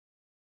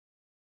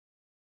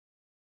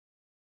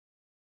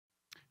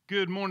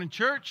Good morning,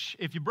 church.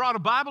 If you brought a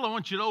Bible, I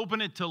want you to open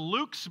it to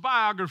Luke's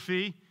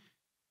biography,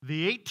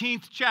 the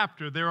 18th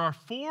chapter. There are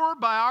 4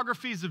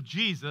 biographies of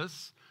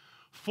Jesus,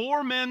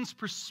 4 men's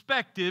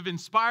perspective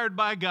inspired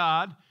by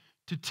God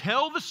to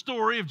tell the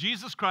story of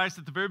Jesus Christ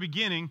at the very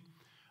beginning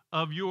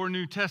of your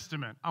New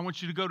Testament. I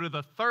want you to go to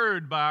the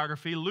 3rd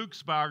biography,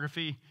 Luke's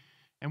biography,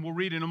 and we'll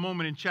read in a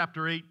moment in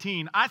chapter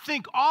 18. I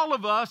think all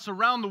of us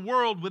around the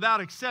world,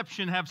 without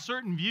exception, have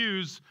certain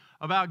views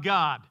about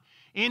God.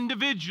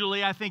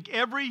 Individually, I think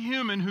every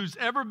human who's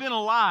ever been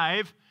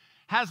alive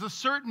has a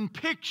certain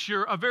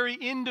picture, a very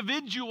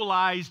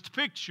individualized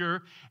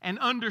picture and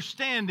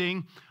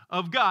understanding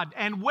of God.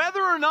 And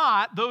whether or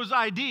not those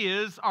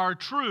ideas are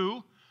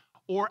true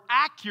or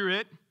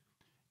accurate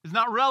is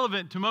not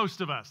relevant to most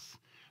of us,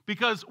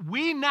 because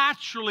we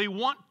naturally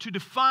want to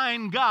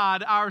define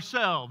God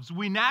ourselves.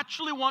 We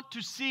naturally want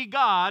to see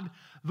God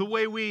the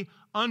way we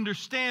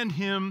understand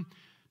Him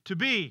to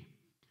be.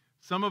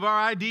 Some of our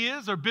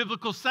ideas are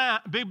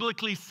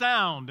biblically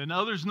sound and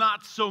others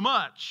not so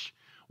much.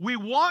 We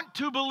want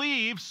to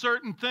believe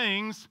certain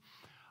things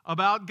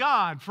about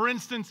God. For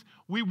instance,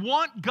 we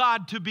want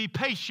God to be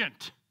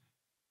patient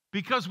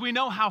because we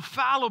know how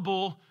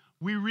fallible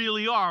we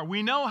really are.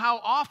 We know how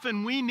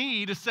often we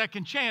need a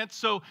second chance,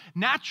 so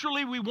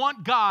naturally we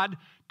want God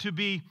to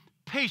be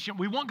patient.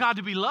 We want God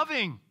to be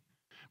loving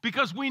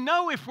because we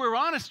know if we're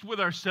honest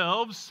with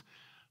ourselves,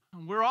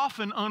 we're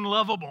often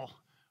unlovable.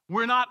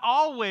 We're not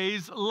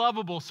always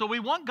lovable, so we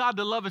want God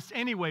to love us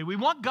anyway. We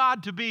want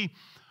God to be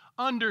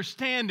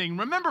understanding.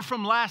 Remember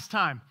from last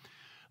time,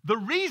 the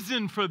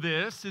reason for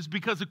this is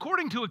because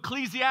according to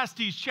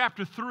Ecclesiastes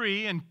chapter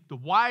 3 and the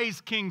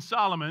wise King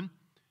Solomon,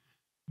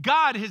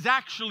 God has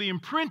actually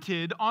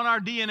imprinted on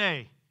our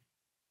DNA.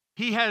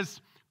 He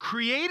has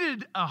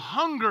created a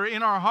hunger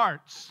in our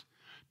hearts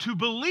to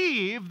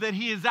believe that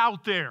He is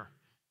out there.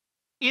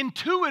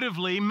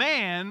 Intuitively,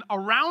 man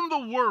around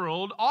the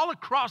world, all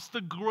across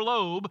the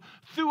globe,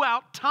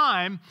 throughout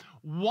time,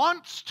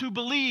 wants to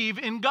believe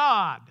in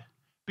God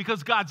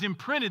because God's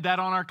imprinted that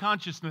on our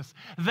consciousness.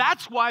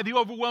 That's why the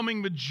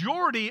overwhelming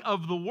majority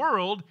of the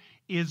world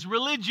is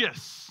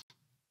religious.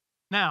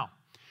 Now,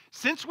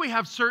 since we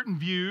have certain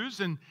views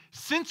and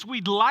since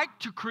we'd like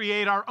to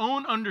create our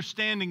own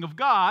understanding of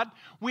God,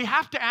 we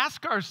have to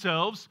ask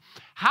ourselves,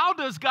 how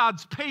does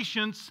God's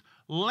patience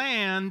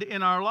land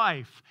in our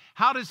life?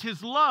 How does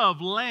His love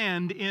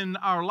land in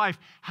our life?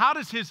 How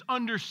does His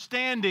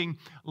understanding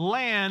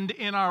land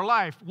in our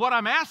life? What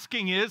I'm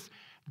asking is,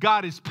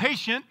 God is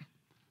patient,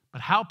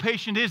 but how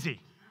patient is He?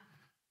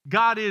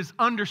 God is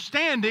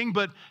understanding,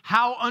 but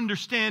how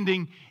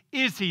understanding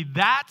is He?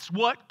 That's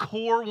what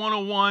Core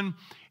 101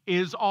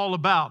 is all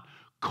about.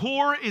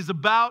 Core is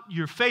about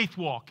your faith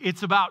walk.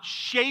 It's about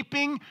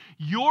shaping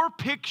your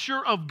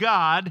picture of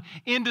God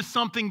into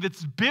something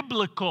that's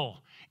biblical,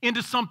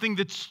 into something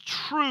that's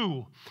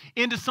true,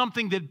 into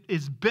something that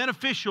is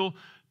beneficial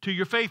to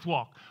your faith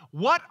walk.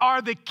 What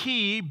are the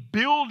key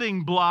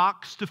building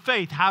blocks to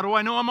faith? How do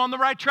I know I'm on the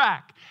right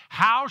track?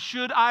 How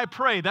should I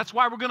pray? That's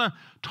why we're going to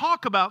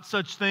talk about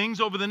such things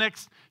over the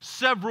next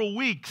several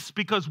weeks,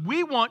 because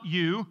we want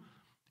you,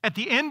 at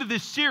the end of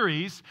this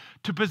series,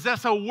 to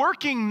possess a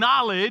working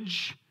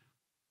knowledge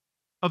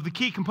of the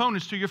key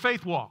components to your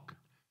faith walk.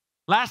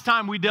 Last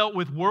time we dealt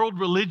with world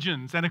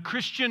religions and a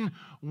Christian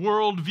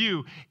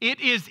worldview. It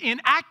is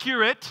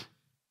inaccurate,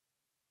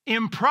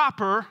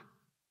 improper,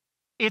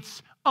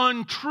 it's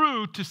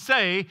untrue to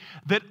say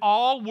that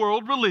all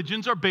world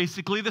religions are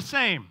basically the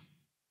same.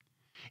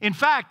 In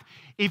fact,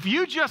 if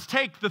you just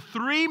take the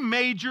 3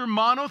 major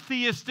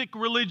monotheistic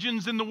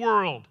religions in the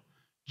world,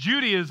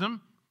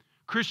 Judaism,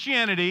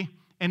 Christianity,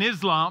 and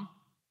Islam,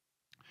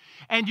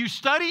 and you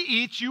study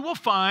each, you will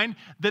find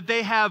that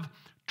they have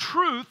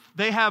truth,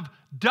 they have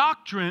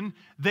doctrine,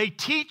 they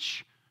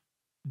teach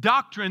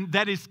doctrine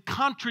that is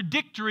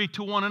contradictory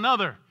to one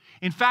another.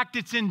 In fact,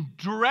 it's in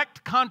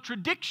direct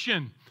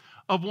contradiction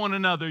of one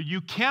another.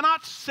 You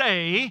cannot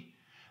say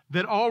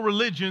that all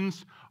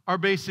religions are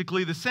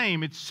basically the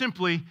same. It's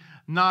simply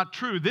not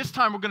true. This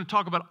time we're going to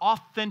talk about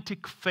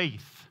authentic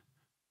faith.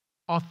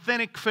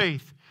 Authentic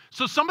faith.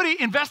 So somebody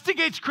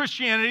investigates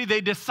Christianity,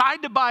 they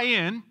decide to buy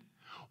in.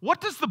 What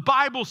does the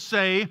Bible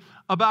say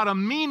about a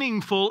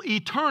meaningful,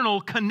 eternal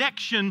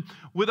connection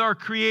with our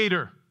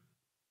Creator?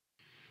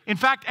 In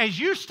fact, as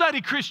you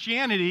study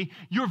Christianity,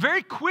 you're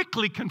very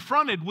quickly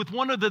confronted with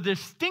one of the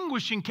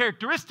distinguishing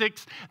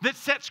characteristics that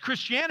sets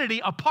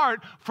Christianity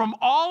apart from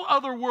all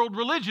other world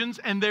religions,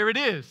 and there it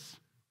is.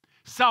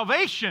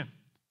 Salvation,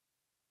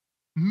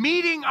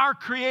 meeting our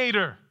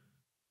Creator,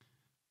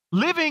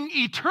 living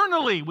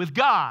eternally with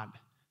God,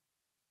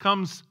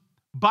 comes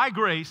by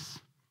grace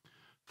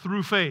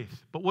through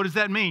faith. But what does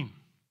that mean?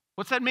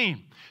 What's that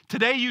mean?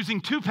 Today, using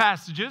 2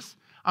 passages,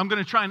 I'm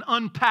going to try and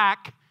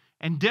unpack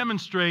and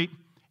demonstrate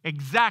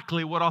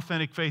exactly what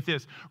authentic faith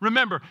is.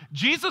 Remember,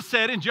 Jesus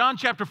said in John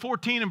chapter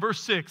 14 and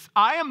verse 6,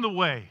 I am the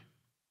way.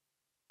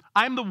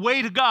 I am the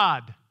way to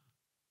God.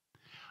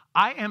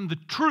 I am the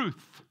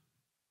truth.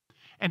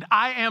 And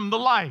I am the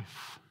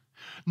life.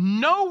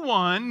 No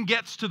one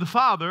gets to the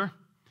Father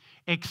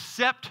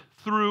except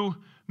through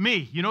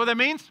me. You know what that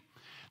means?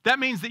 That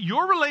means that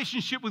your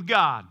relationship with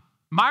God,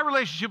 my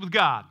relationship with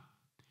God,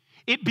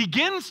 it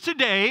begins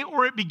today,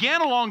 or it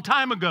began a long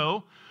time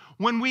ago,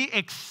 when we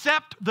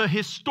accept the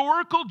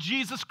historical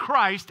Jesus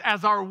Christ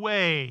as our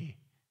way,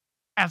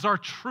 as our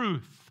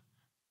truth,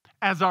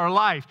 as our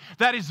life.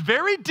 That is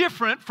very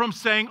different from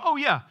saying, oh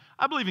yeah,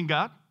 I believe in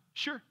God.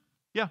 Sure,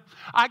 yeah.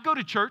 I go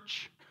to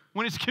church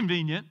when it's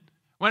convenient,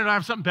 when I don't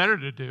have something better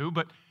to do,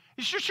 but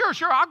sure,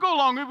 I'll go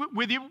along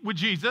with you, with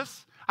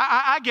Jesus.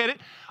 I get it.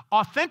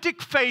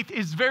 Authentic faith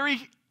is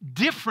very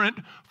different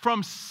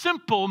from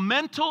simple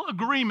mental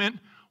agreement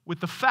with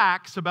the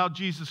facts about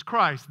Jesus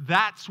Christ.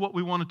 That's what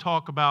we want to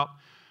talk about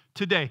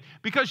today.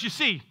 Because you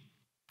see,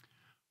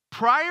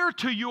 prior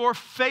to your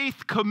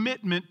faith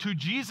commitment to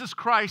Jesus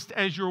Christ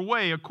as your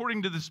way,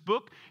 according to this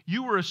book,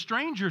 you were a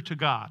stranger to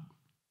God.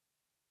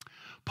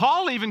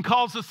 Paul even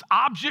calls us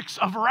objects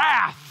of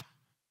wrath.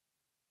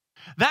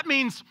 That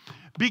means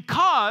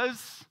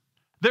because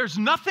there's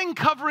nothing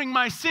covering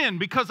my sin,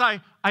 because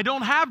I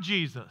don't have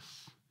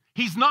Jesus.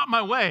 He's not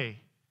my way.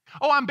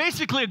 Oh, I'm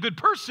basically a good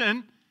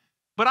person,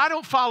 but I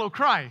don't follow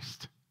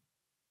Christ.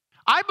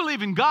 I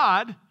believe in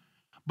God,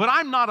 but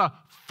I'm not a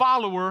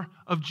follower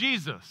of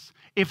Jesus.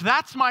 If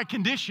that's my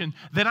condition,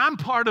 then I'm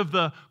part of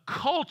the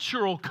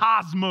cultural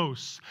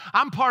cosmos.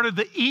 I'm part of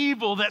the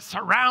evil that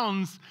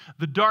surrounds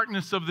the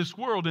darkness of this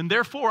world, and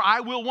therefore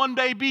I will one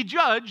day be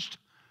judged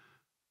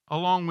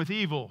along with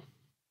evil.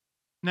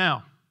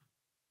 Now,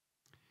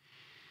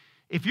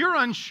 if you're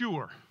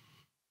unsure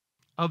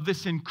of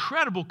this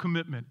incredible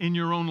commitment in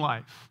your own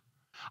life,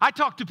 I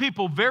talk to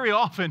people very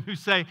often who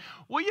say,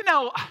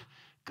 well,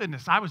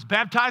 goodness, I was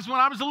baptized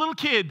when I was a little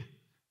kid.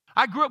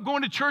 I grew up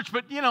going to church,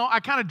 but, I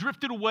kind of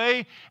drifted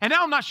away, and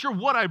now I'm not sure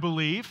what I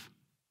believe.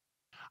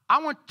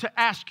 I want to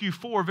ask you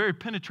 4 very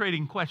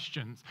penetrating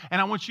questions,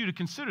 and I want you to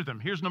consider them.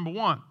 Here's number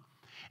 1.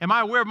 Am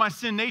I aware of my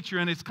sin nature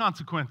and its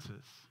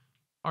consequences?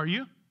 Are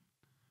you?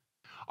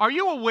 Are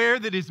you aware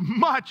that it's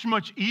much,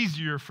 much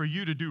easier for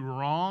you to do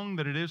wrong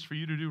than it is for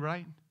you to do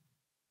right?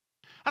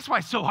 That's why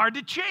it's so hard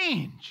to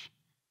change.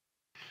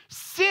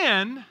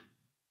 Sin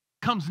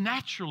comes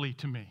naturally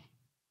to me.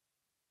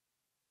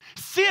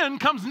 Sin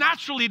comes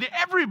naturally to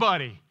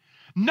everybody.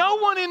 No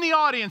one in the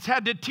audience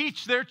had to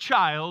teach their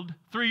child,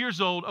 3 years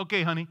old,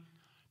 okay, honey,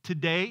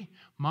 today,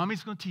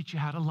 mommy's going to teach you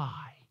how to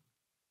lie.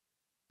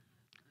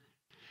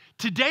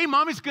 Today,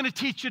 mommy's going to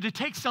teach you to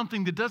take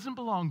something that doesn't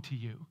belong to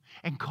you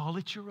and call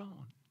it your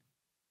own.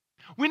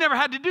 We never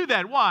had to do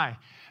that. Why?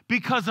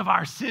 Because of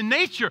our sin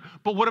nature.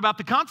 But what about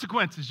the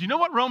consequences? You know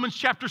what Romans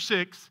chapter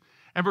 6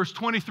 and verse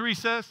 23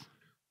 says?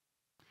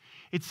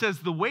 It says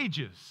the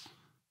wages,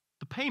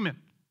 the payment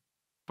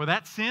for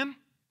that sin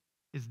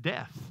is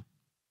death.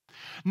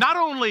 Not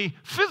only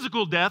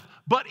physical death,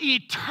 but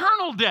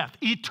eternal death,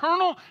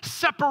 eternal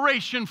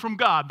separation from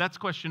God. That's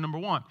question number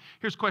 1.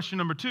 Here's question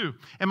number 2.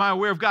 Am I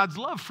aware of God's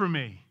love for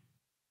me?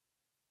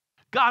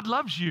 God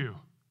loves you.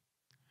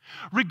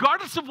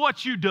 Regardless of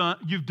what you've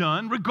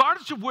done,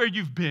 regardless of where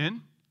you've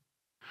been,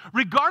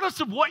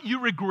 regardless of what you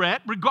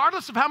regret,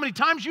 regardless of how many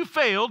times you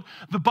failed,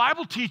 the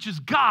Bible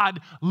teaches God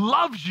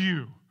loves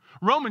you.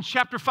 Romans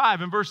chapter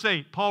 5 and verse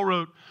 8, Paul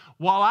wrote,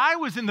 while I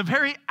was in the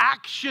very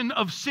action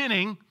of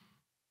sinning,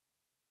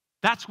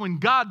 that's when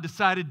God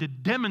decided to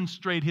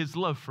demonstrate his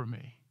love for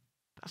me.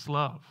 That's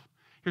love.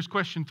 Here's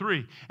question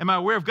 3. Am I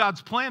aware of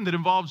God's plan that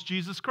involves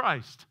Jesus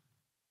Christ?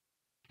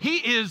 He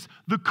is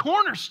the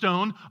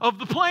cornerstone of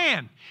the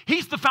plan.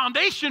 He's the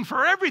foundation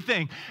for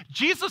everything.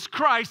 Jesus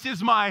Christ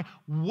is my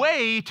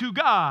way to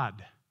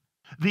God.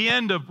 The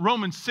end of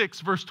Romans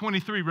 6, verse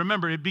 23,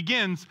 remember, it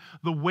begins,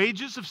 the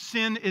wages of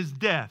sin is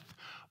death,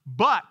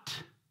 but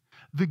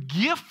the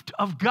gift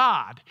of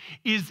God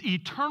is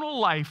eternal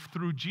life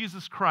through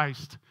Jesus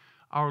Christ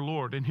our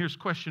Lord. And here's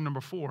question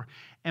number 4.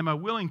 Am I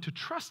willing to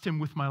trust him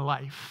with my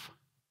life?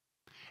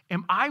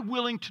 Am I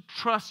willing to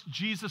trust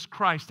Jesus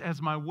Christ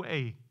as my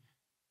way,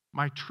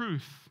 my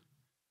truth,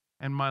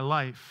 and my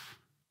life?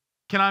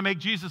 Can I make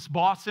Jesus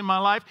boss in my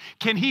life?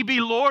 Can he be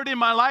Lord in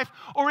my life?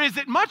 Or is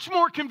it much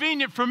more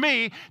convenient for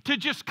me to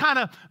just kind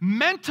of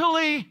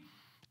mentally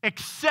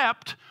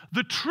accept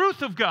the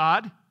truth of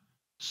God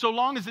so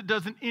long as it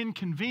doesn't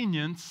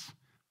inconvenience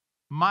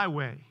my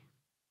way?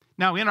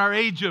 Now, in our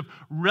age of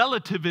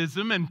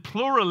relativism and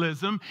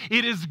pluralism,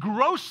 it is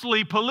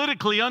grossly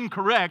politically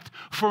incorrect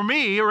for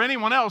me or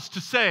anyone else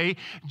to say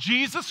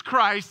Jesus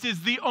Christ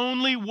is the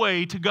only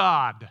way to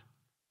God.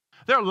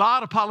 There are a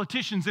lot of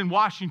politicians in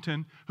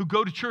Washington who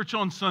go to church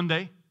on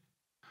Sunday.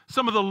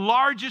 Some of the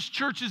largest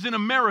churches in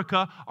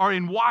America are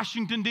in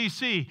Washington,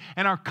 D.C.,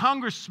 and our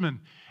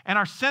congressmen and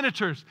our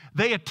senators,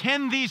 they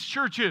attend these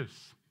churches.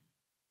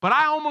 But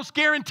I almost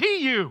guarantee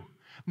you,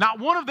 not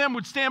one of them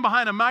would stand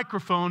behind a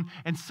microphone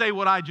and say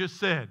what I just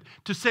said,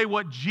 to say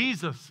what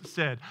Jesus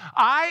said.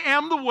 I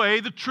am the way,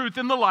 the truth,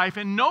 and the life,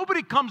 and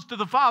nobody comes to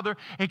the Father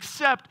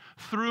except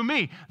through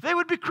me. They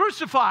would be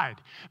crucified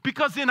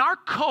because in our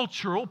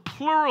cultural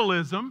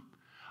pluralism,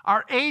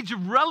 our age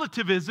of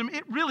relativism,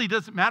 it really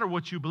doesn't matter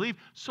what you believe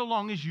so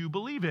long as you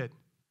believe it.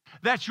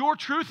 that's your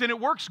truth and it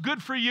works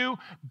good for you,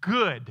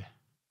 good.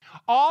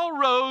 All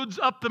roads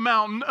up the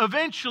mountain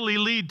eventually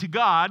lead to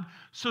God,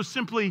 so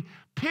simply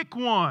pick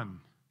one.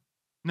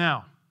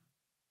 Now,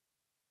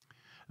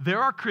 there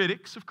are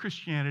critics of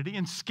Christianity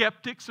and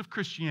skeptics of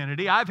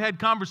Christianity. I've had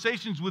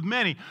conversations with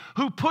many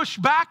who push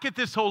back at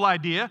this whole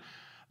idea.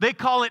 They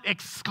call it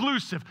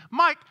exclusive.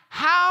 Mike,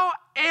 how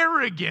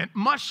arrogant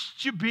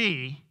must you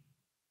be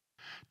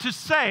to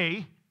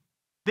say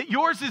that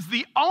yours is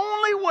the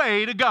only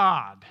way to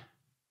God?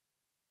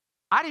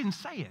 I didn't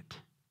say it.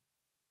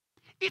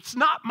 It's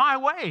not my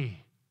way.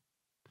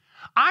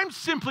 I'm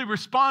simply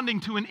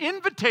responding to an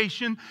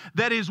invitation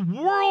that is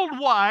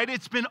worldwide.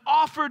 It's been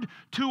offered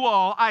to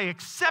all. I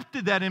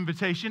accepted that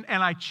invitation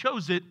and I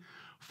chose it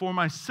for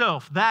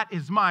myself. That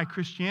is my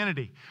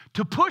Christianity.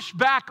 To push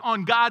back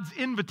on God's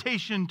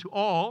invitation to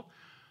all,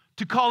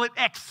 to call it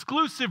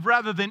exclusive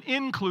rather than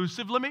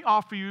inclusive, let me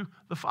offer you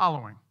the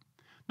following.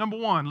 Number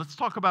one, let's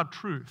talk about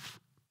truth.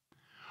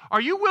 Are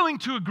you willing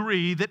to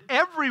agree that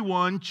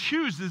everyone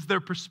chooses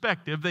their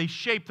perspective? They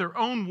shape their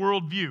own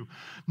worldview.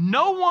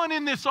 No one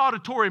in this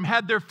auditorium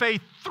had their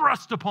faith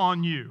thrust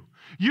upon you.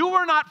 You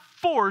were not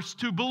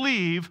forced to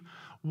believe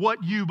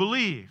what you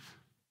believe.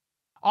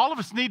 All of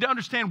us need to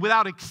understand,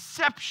 without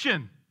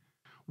exception,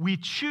 we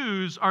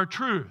choose our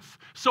truth.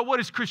 So what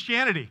is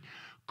Christianity?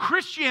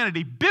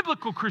 Christianity,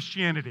 biblical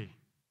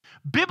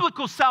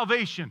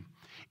salvation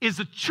is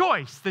a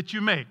choice that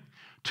you make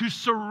to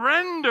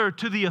surrender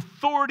to the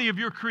authority of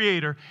your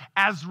Creator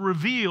as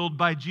revealed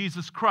by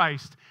Jesus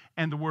Christ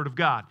and the Word of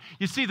God.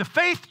 You see, the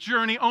faith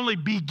journey only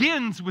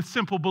begins with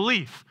simple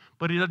belief,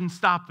 but it doesn't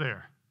stop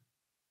there.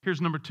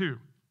 Here's number two.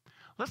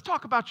 Let's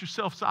talk about your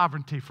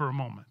self-sovereignty for a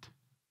moment.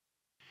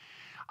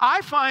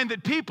 I find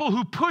that people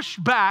who push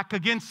back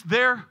against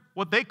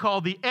what they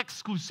call the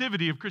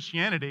exclusivity of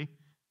Christianity,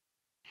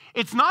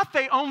 it's not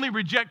they only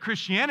reject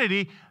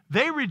Christianity,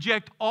 they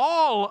reject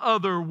all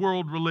other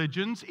world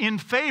religions in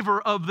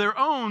favor of their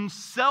own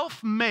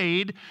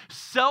self-made,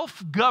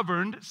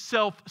 self-governed,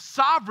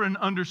 self-sovereign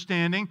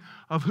understanding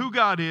of who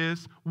God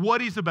is,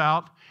 what He's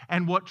about,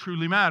 and what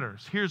truly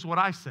matters. Here's what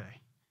I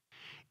say.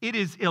 It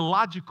is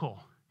illogical.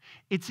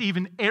 It's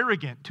even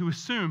arrogant to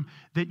assume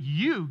that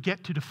you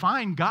get to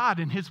define God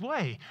in His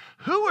way.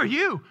 Who are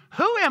you?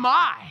 Who am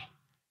I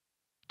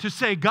to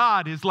say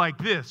God is like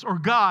this or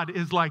God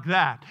is like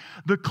that?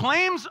 The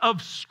claims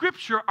of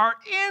Scripture are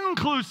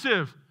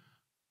inclusive.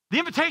 The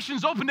invitation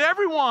is open to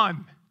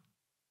everyone.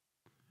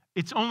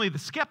 It's only the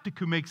skeptic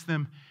who makes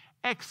them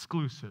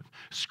exclusive.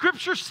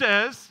 Scripture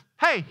says,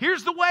 hey,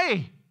 here's the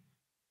way.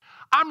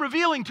 I'm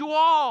revealing to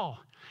all.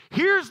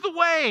 Here's the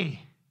way.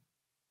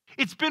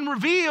 It's been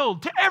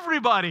revealed to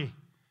everybody.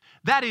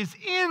 That is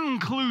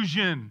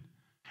inclusion.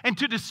 And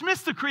to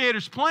dismiss the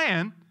Creator's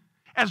plan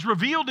as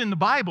revealed in the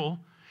Bible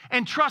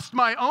and trust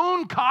my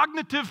own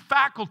cognitive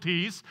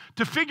faculties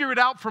to figure it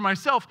out for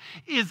myself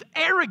is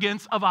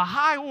arrogance of a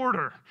high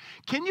order.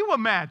 Can you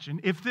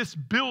imagine if this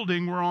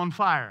building were on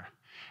fire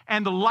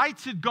and the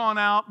lights had gone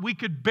out? We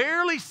could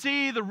barely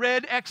see the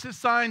red exit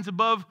signs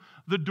above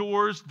the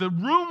doors. The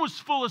room was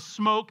full of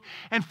smoke.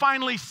 And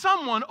finally,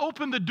 someone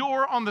opened the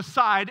door on the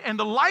side and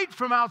the light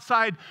from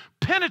outside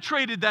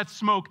penetrated that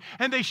smoke.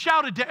 And they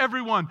shouted to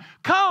everyone,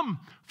 "Come,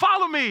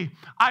 follow me.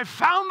 I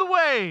found the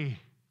way."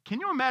 Can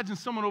you imagine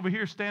someone over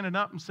here standing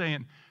up and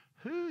saying,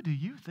 "Who do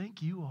you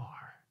think you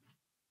are?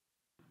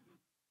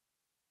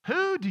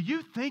 Who do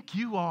you think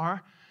you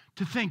are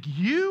to think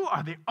you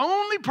are the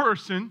only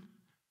person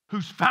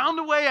who's found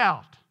a way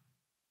out?"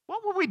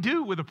 What would we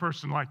do with a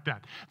person like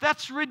that?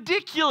 That's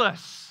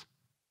ridiculous.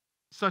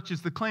 Such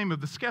is the claim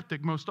of the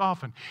skeptic most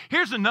often.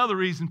 Here's another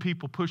reason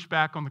people push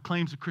back on the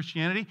claims of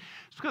Christianity.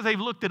 It's because they've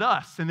looked at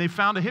us and they've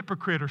found a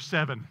hypocrite or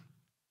seven.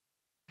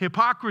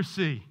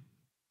 Hypocrisy.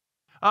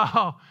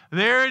 Oh,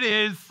 there it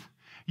is.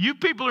 You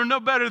people are no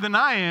better than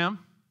I am,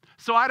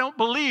 so I don't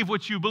believe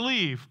what you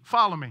believe.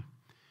 Follow me.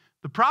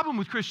 The problem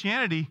with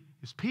Christianity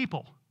is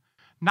people,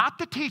 not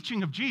the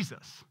teaching of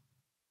Jesus.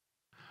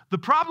 The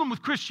problem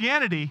with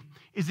Christianity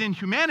is in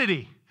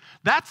humanity.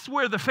 That's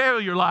where the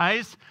failure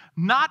lies,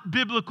 not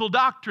biblical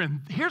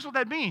doctrine. Here's what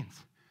that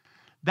means.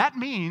 That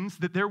means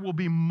that there will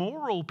be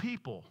moral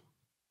people,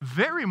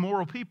 very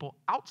moral people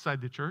outside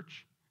the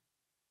church,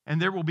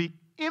 and there will be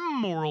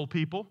immoral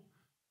people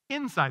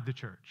inside the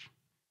church.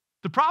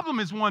 The problem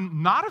is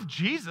one not of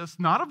Jesus,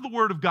 not of the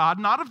Word of God,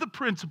 not of the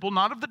principle,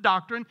 not of the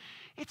doctrine.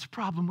 It's a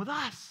problem with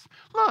us.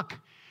 Look,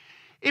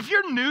 if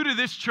you're new to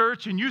this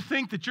church and you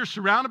think that you're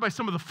surrounded by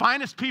some of the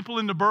finest people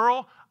in the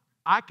borough,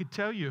 I could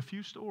tell you a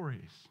few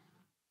stories.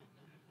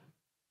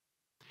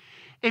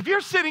 If you're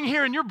sitting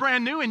here and you're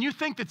brand new and you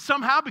think that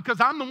somehow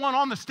because I'm the one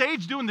on the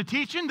stage doing the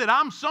teaching that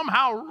I'm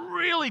somehow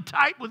really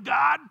tight with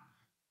God,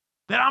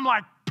 that I'm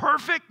like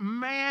perfect,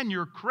 man,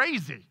 you're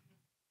crazy.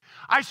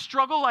 I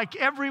struggle like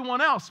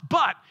everyone else,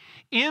 but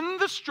in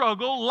the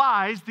struggle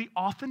lies the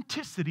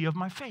authenticity of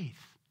my faith.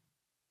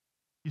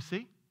 You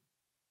see?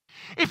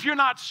 If you're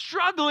not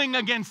struggling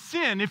against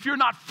sin, if you're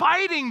not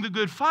fighting the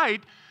good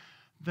fight,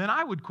 then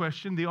I would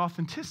question the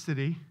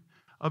authenticity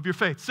of your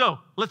faith. So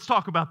let's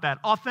talk about that.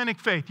 Authentic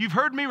faith. You've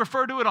heard me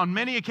refer to it on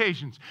many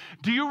occasions.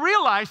 Do you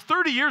realize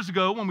 30 years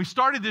ago when we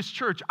started this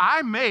church,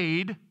 I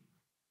made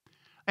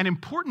an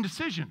important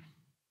decision.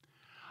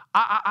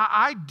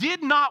 I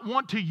did not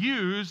want to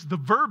use the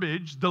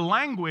verbiage, the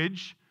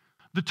language,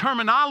 the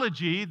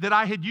terminology that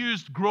I had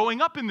used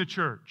growing up in the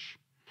church.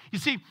 You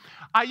see,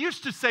 I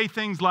used to say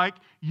things like,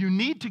 you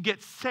need to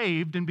get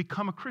saved and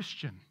become a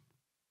Christian.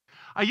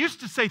 I used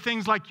to say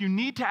things like, you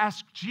need to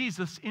ask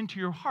Jesus into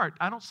your heart.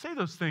 I don't say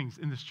those things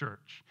in this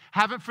church.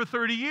 Haven't for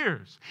 30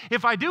 years.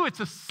 If I do, it's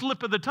a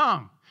slip of the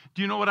tongue.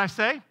 Do you know what I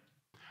say?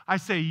 I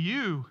say,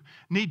 you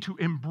need to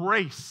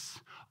embrace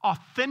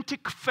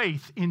authentic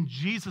faith in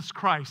Jesus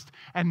Christ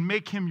and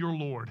make him your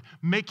Lord.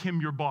 Make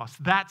him your boss.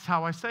 That's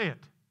how I say it.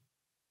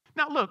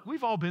 Now, look,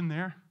 we've all been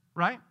there,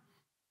 right?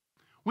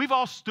 We've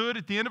all stood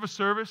at the end of a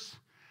service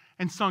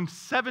and sung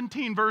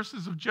 17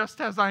 verses of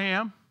Just As I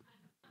Am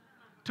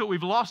till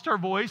we've lost our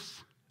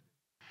voice.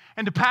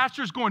 And the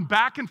pastor's going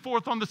back and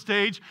forth on the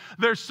stage.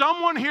 There's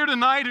someone here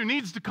tonight who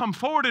needs to come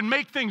forward and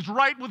make things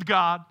right with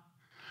God.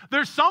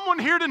 There's someone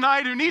here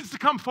tonight who needs to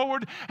come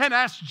forward and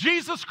ask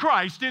Jesus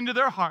Christ into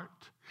their heart.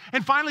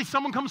 And finally,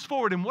 someone comes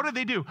forward, and what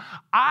do?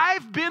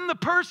 I've been the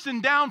person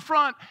down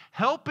front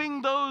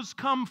helping those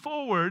come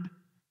forward.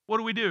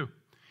 What do?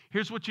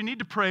 Here's what you need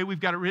to pray. We've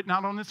got it written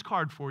out on this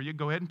card for you.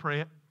 Go ahead and pray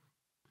it.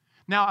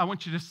 Now, I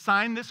want you to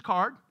sign this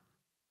card.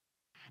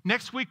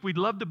 Next week, we'd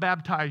love to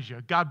baptize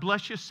you. God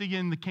bless you. See you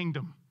in the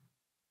kingdom.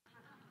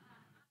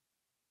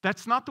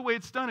 That's not the way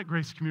it's done at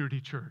Grace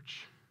Community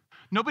Church.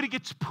 Nobody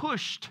gets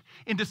pushed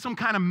into some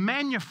kind of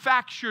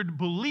manufactured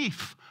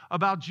belief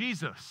about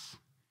Jesus.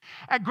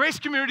 At Grace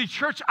Community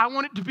Church, I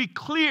want it to be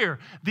clear.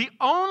 The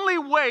only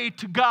way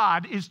to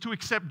God is to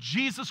accept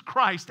Jesus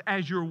Christ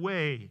as your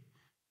way,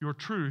 your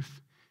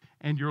truth,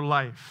 and your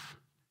life.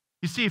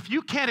 You see, if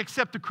you can't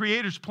accept the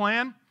Creator's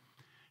plan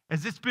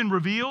as it's been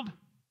revealed,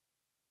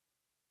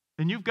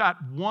 then you've got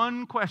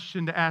one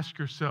question to ask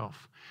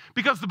yourself.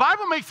 Because the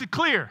Bible makes it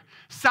clear,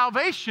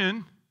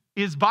 salvation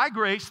is by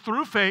grace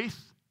through faith,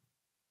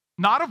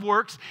 not of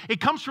works.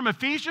 It comes from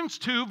Ephesians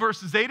 2,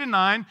 verses 8 and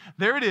 9.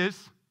 There it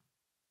is.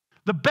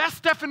 The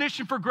best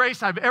definition for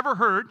grace I've ever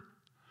heard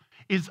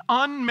is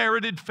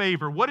unmerited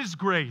favor. What is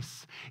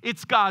grace?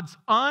 It's God's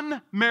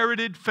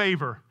unmerited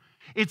favor.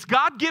 It's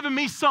God giving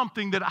me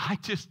something that I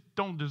just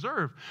don't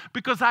deserve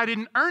because I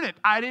didn't earn it.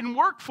 I didn't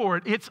work for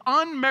it. It's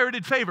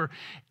unmerited favor.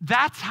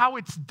 That's how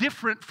it's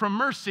different from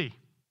mercy.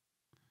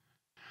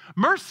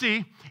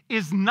 Mercy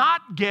is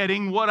not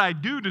getting what I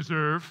do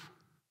deserve.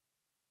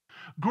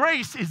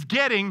 Grace is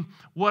getting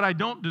what I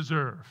don't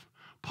deserve.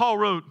 Paul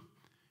wrote,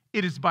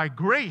 it is by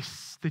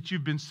grace that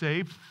you've been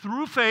saved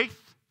through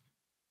faith,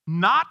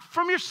 not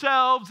from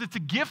yourselves. It's a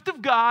gift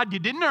of God. You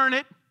didn't earn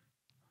it.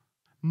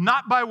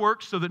 Not by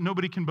works so that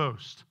nobody can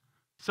boast.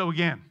 So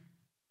again,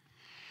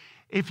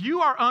 if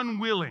you are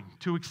unwilling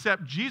to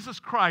accept Jesus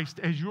Christ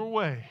as your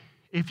way,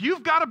 if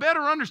you've got a better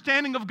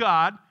understanding of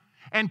God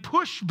and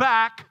push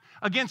back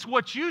against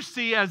what you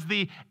see as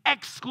the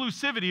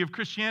exclusivity of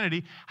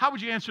Christianity, how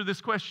would you answer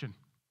this question?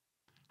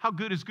 How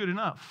good is good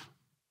enough?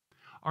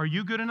 Are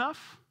you good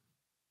enough?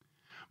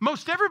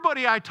 Most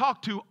everybody I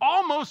talk to,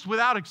 almost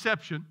without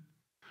exception,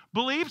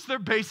 believes they're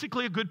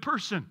basically a good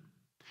person.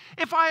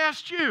 If I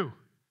asked you,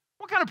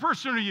 what kind of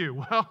person are you?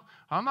 Well,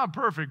 I'm not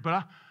perfect,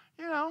 but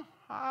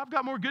I've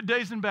got more good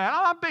days than bad.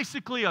 I'm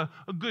basically a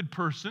good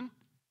person.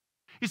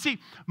 You see,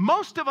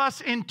 most of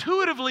us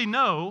intuitively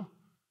know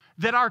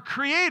that our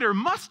Creator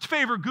must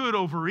favor good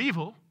over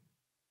evil.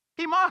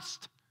 He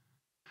must.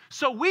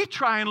 So we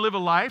try and live a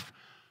life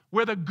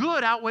where the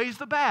good outweighs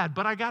the bad.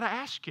 But I got to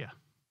ask you,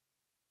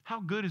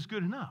 how good is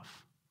good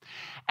enough?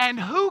 And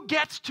who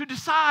gets to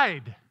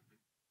decide?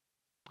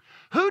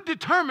 Who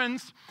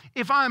determines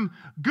if I'm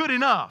good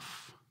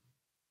enough?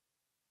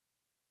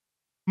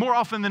 More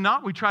often than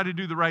not, we try to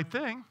do the right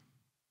thing,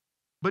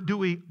 but do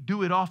we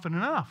do it often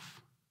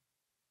enough?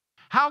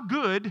 How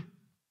good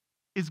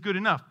is good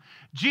enough?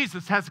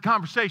 Jesus has a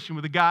conversation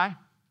with a guy,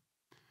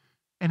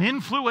 an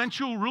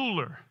influential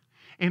ruler,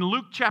 in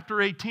Luke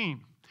chapter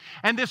 18.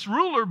 And this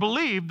ruler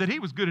believed that he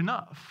was good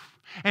enough,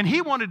 and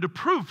he wanted to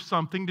prove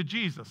something to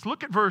Jesus.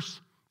 Look at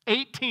verse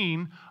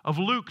 18 of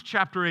Luke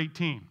chapter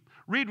 18.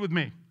 Read with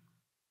me.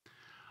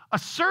 A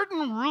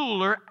certain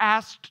ruler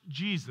asked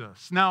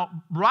Jesus.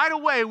 Now, right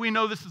away, we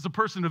know this is a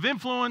person of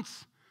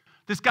influence.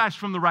 This guy's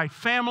from the right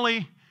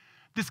family.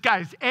 This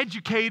guy is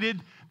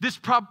educated. This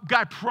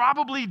guy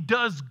probably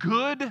does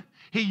good.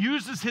 He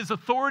uses his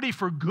authority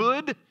for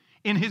good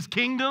in his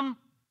kingdom.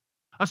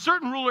 A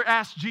certain ruler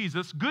asked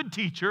Jesus, "Good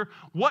teacher,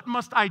 what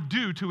must I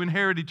do to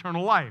inherit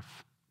eternal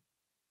life?"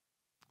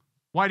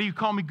 "Why do you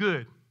call me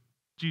good?"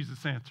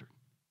 Jesus answered.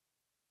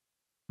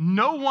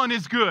 "No one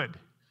is good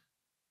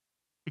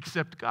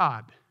except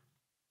God."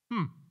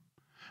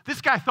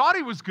 This guy thought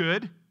he was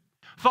good,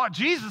 thought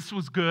Jesus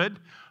was good,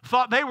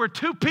 thought they were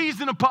two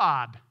peas in a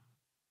pod.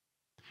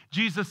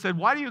 Jesus said,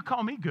 "Why do you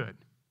call me good?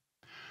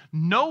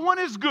 No one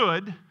is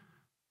good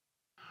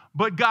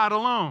but God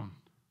alone."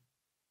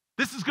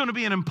 This is going to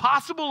be an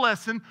impossible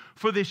lesson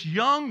for this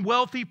young,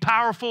 wealthy,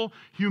 powerful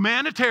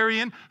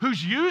humanitarian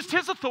who's used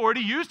his authority,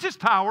 used his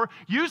power,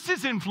 used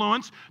his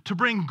influence to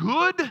bring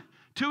good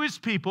to his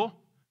people.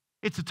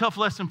 It's a tough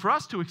lesson for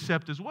us to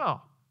accept as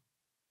well.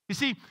 You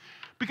see,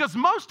 because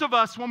most of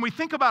us, when we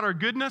think about our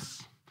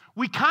goodness,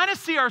 we kind of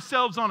see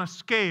ourselves on a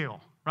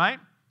scale, right?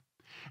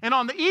 And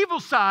on the evil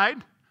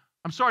side,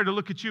 I'm sorry to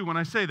look at you when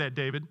I say that,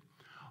 David.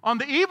 On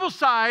the evil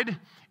side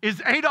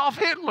is Adolf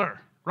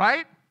Hitler,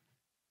 right?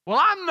 Well,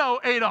 I'm no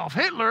Adolf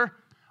Hitler.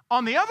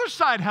 On the other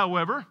side,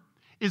 however,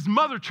 is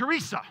Mother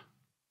Teresa.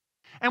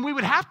 And we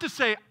would have to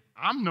say,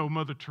 I'm no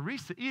Mother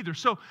Teresa either.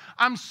 So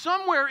I'm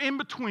somewhere in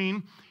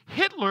between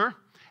Hitler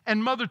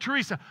and Mother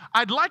Teresa.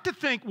 I'd like to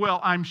think, well,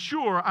 I'm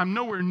sure I'm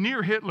nowhere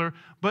near Hitler,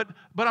 but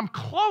I'm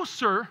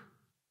closer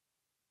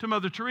to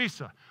Mother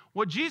Teresa.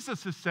 What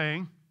Jesus is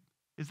saying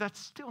is that's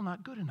still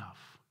not good enough.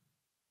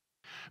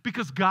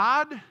 Because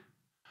God,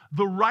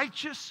 the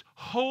righteous,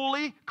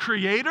 holy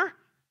creator,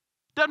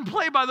 doesn't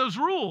play by those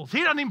rules.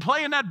 He doesn't even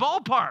play in that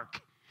ballpark.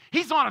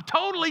 He's on a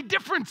totally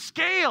different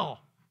scale.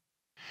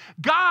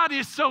 God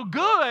is so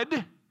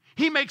good,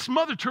 he makes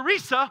Mother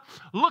Teresa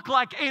look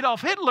like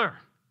Adolf Hitler.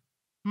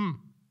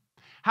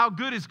 How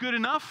good is good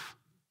enough?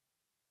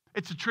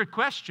 It's a trick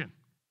question.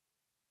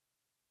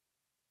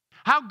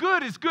 How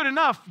good is good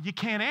enough? You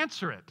can't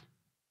answer it.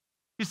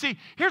 You see,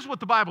 here's what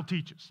the Bible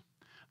teaches.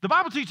 The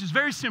Bible teaches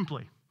very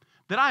simply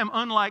that I am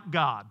unlike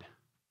God.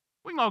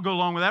 We can all go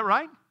along with that,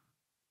 right?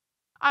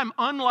 I'm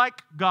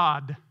unlike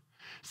God.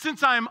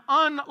 Since I'm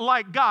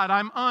unlike God,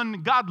 I'm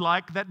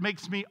ungodlike. That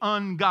makes me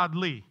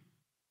ungodly.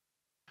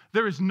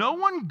 There is no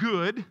one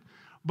good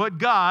but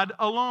God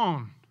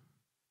alone.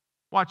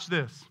 Watch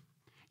this.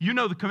 You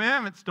know the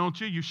commandments, don't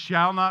you? You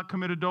shall not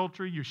commit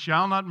adultery. You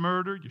shall not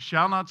murder. You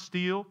shall not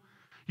steal.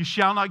 You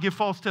shall not give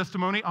false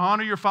testimony.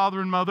 Honor your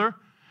father and mother.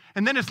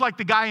 And then it's like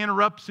the guy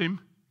interrupts him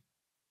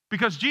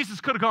because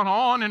Jesus could have gone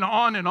on and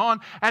on and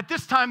on. At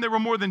this time, there were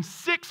more than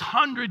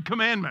 600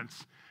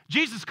 commandments.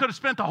 Jesus could have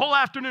spent the whole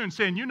afternoon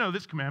saying, you know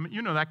this commandment,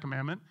 you know that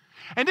commandment.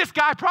 And this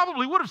guy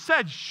probably would have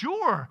said,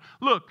 sure.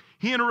 Look,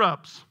 he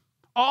interrupts.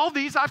 All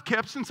these I've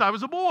kept since I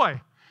was a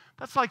boy.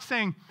 That's like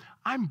saying,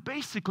 I'm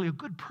basically a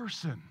good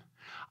person.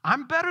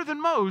 I'm better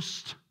than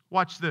most.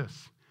 Watch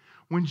this.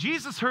 When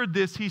Jesus heard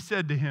this, he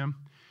said to him,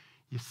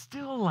 you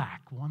still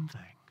lack one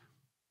thing.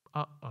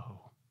 Uh-oh.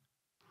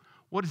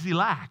 What does he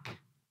lack?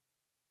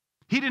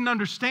 He didn't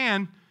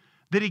understand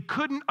that he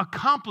couldn't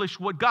accomplish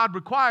what God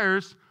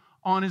requires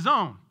on his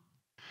own.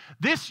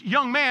 This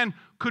young man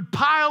could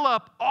pile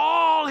up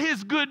all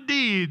his good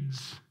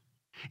deeds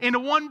into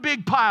one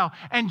big pile,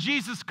 and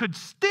Jesus could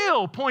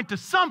still point to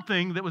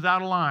something that was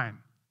out of line.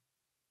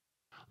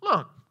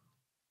 Look,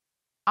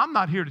 I'm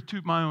not here to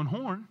toot my own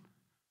horn,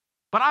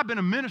 but I've been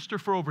a minister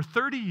for over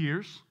 30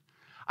 years.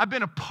 I've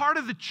been a part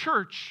of the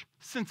church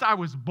since I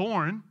was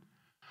born.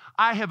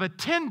 I have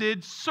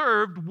attended,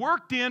 served,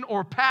 worked in,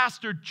 or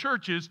pastored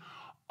churches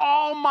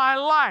all my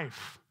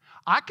life.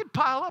 I could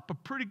pile up a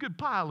pretty good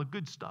pile of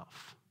good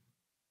stuff.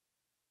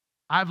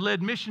 I've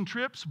led mission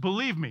trips.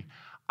 Believe me,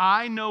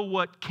 I know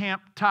what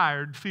Camp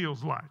Tired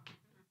feels like,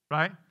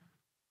 right?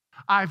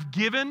 I've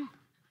given.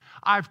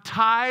 I've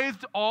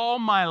tithed all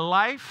my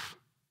life.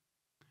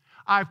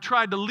 I've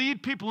tried to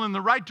lead people in the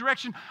right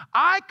direction.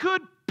 I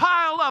could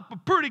pile up a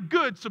pretty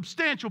good,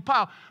 substantial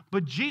pile,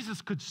 but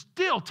Jesus could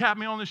still tap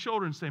me on the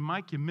shoulder and say,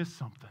 Mike, you missed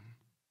something.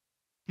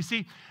 You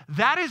see,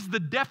 that is the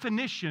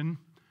definition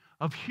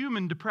of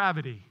human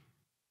depravity.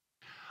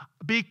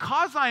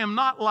 Because I am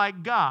not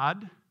like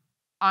God,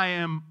 I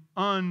am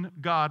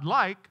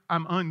ungodlike,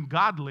 I'm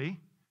ungodly,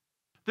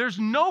 there's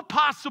no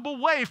possible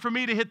way for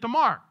me to hit the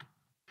mark.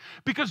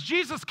 Because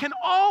Jesus can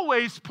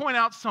always point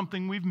out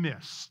something we've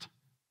missed.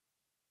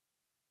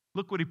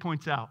 Look what he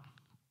points out.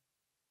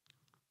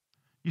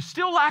 You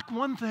still lack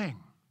one thing.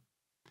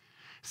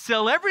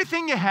 Sell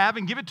everything you have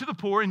and give it to the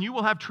poor, and you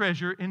will have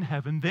treasure in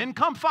heaven. Then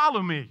come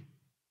follow me.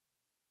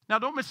 Now,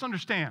 don't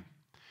misunderstand.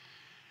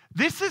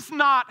 This is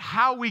not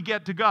how we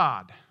get to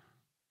God.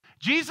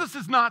 Jesus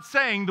is not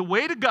saying the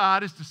way to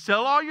God is to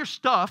sell all your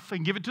stuff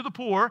and give it to the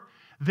poor,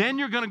 then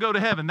you're going to go to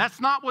heaven.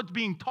 That's not what's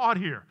being taught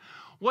here.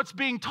 What's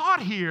being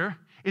taught here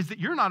is that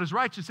you're not as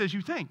righteous as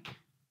you think.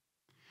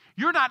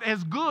 You're not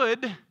as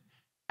good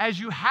as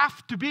you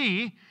have to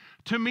be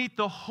to meet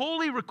the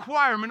holy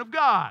requirement of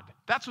God.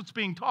 That's what's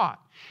being taught.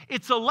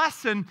 It's a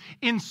lesson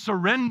in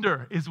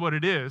surrender is what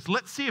it is.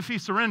 Let's see if he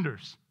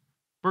surrenders.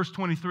 Verse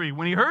 23,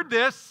 when he heard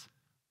this,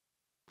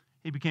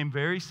 he became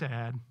very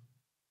sad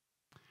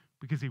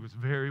because he was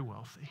very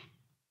wealthy.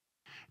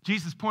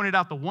 Jesus pointed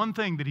out the one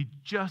thing that he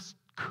just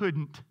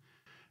couldn't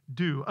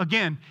do.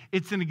 Again,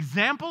 it's an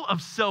example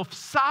of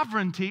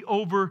self-sovereignty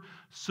over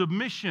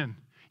submission.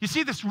 You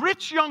see, this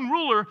rich young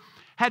ruler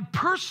had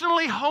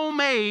personally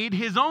homemade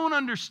his own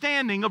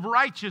understanding of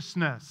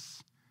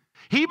righteousness.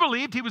 He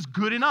believed he was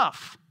good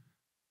enough.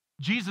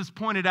 Jesus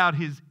pointed out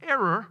his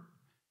error,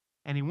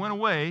 and he went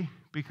away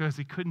because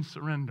he couldn't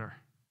surrender.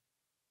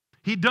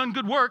 He'd done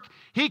good work.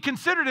 He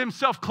considered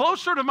himself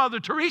closer to Mother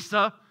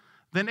Teresa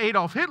than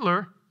Adolf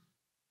Hitler,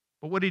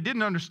 But what he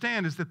didn't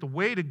understand is that the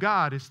way to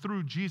God is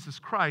through Jesus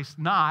Christ,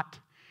 not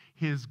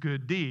his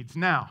good deeds.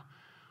 Now,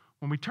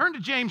 when we turn to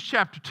James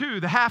chapter 2,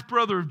 the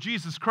half-brother of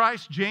Jesus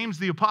Christ, James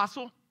the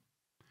apostle,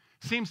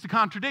 seems to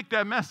contradict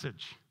that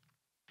message.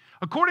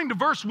 According to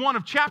verse 1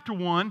 of chapter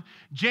 1,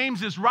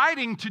 James is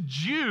writing to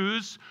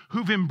Jews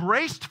who've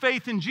embraced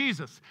faith in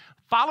Jesus.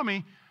 Follow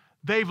me.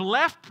 They've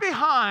left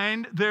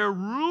behind their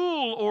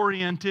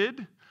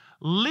rule-oriented,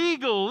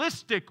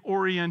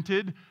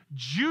 legalistic-oriented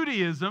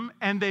Judaism,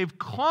 and they've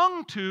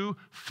clung to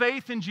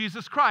faith in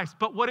Jesus Christ.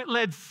 But what it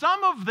led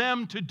some of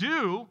them to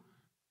do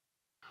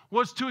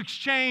was to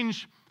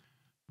exchange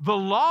the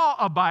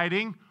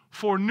law-abiding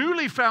for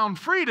newly found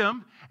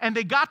freedom, and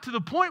they got to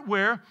the point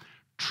where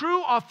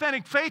true,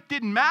 authentic faith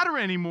didn't matter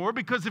anymore,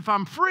 because if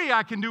I'm free,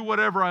 I can do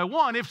whatever I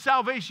want. If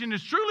salvation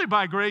is truly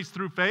by grace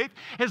through faith,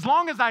 as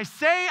long as I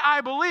say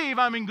I believe,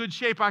 I'm in good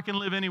shape, I can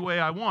live any way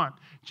I want.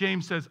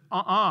 James says,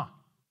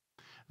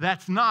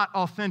 that's not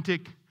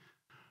authentic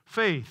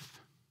faith.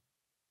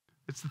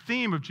 It's the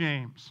theme of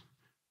James.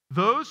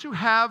 Those who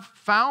have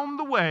found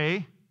the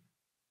way,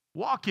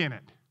 walk in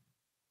it.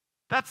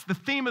 That's the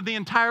theme of the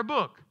entire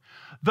book.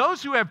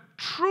 Those who have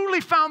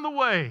truly found the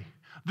way,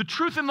 the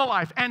truth and the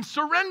life, and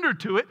surrender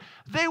to it,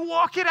 they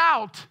walk it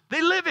out.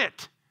 They live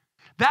it.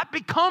 That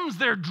becomes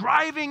their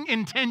driving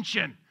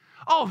intention.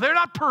 Oh, they're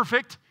not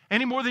perfect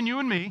any more than you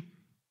and me,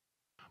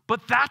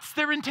 but that's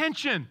their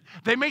intention.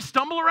 They may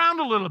stumble around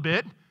a little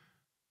bit,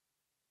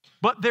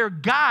 but their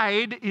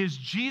guide is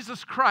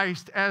Jesus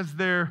Christ as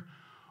their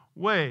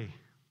way.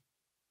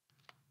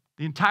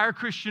 The entire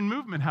Christian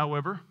movement,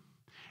 however,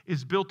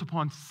 is built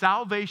upon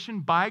salvation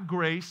by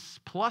grace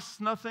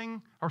plus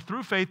nothing, or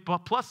through faith, but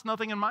plus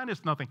nothing and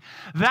minus nothing.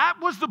 That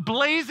was the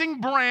blazing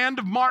brand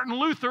of Martin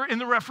Luther in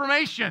the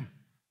Reformation.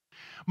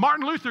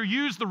 Martin Luther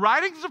used the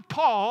writings of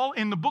Paul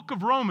in the book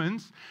of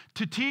Romans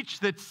to teach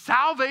that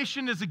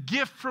salvation is a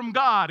gift from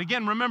God.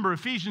 Again, remember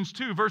Ephesians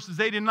 2, verses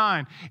 8 and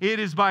 9. It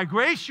is by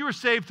grace you are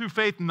saved through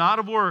faith, not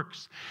of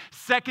works.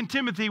 2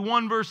 Timothy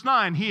 1, verse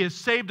 9. He has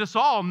saved us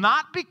all,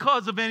 not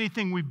because of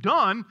anything we've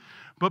done,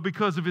 but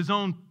because of his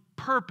own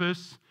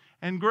purpose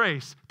and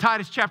grace.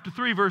 Titus chapter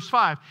 3, verse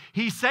 5.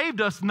 He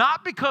saved us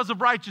not because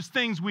of righteous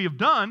things we have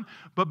done,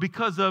 but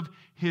because of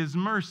his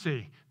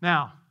mercy.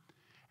 Now,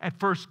 at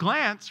first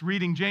glance,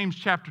 reading James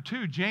chapter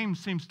 2,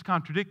 James seems to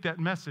contradict that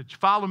message.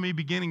 Follow me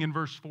beginning in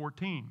verse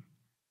 14.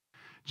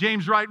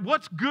 James writes,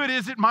 "What good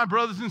is it, my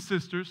brothers and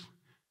sisters,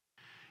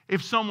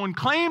 if someone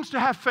claims to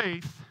have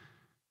faith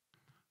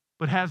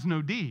but has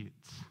no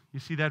deeds?" You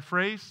see that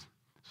phrase?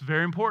 It's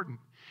very important.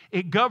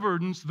 It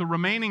governs the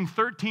remaining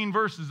 13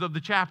 verses of the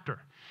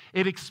chapter.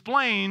 It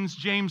explains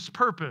James'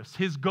 purpose,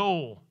 his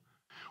goal.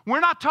 We're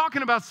not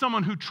talking about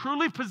someone who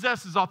truly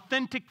possesses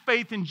authentic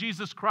faith in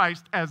Jesus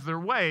Christ as their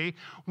way.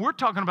 We're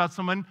talking about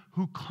someone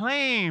who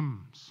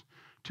claims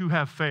to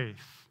have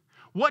faith.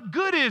 What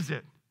good is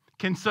it?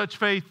 Can such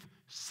faith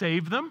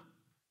save them?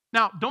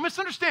 Now, don't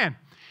misunderstand.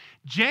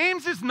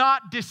 James is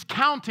not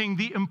discounting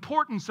the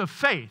importance of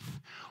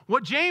faith.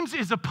 What James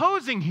is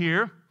opposing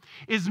here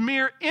is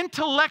mere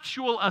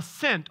intellectual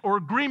assent or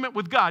agreement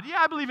with God.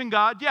 Yeah, I believe in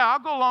God. Yeah, I'll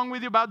go along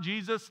with you about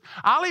Jesus.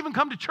 I'll even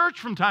come to church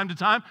from time to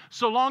time,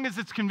 so long as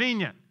it's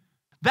convenient.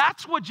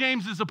 That's what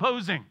James is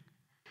opposing.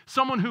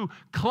 Someone who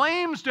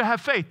claims to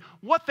have faith.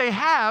 What they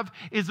have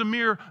is a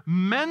mere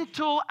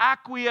mental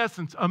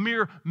acquiescence, a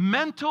mere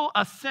mental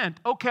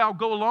assent. Okay, I'll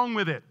go along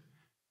with it.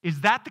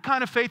 Is that the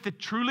kind of faith that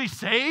truly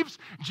saves?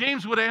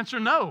 James would answer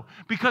no,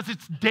 because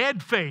it's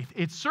dead faith.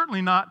 It's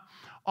certainly not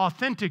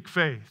authentic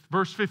faith.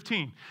 Verse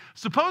 15.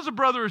 Suppose a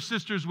brother or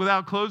sister is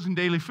without clothes and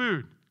daily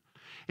food.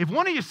 If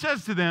one of you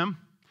says to them,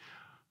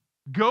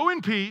 "Go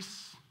in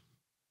peace,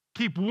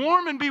 keep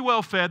warm and be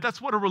well fed," that's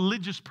what a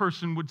religious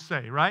person would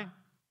say, right?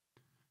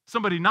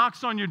 Somebody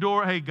knocks on your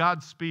door, "Hey,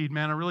 Godspeed,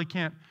 man, I really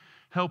can't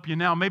help you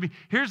now. Maybe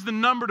here's the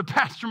number to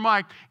Pastor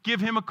Mike.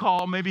 Give him a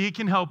call. Maybe he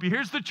can help you.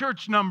 Here's the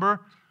church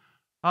number.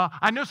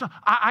 I know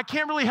I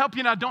can't really help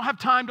you now. I don't have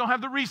time, don't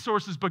have the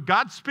resources, but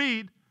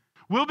Godspeed.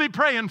 We'll be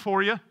praying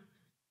for you."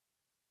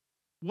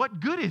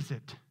 What good is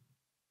it?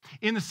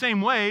 In the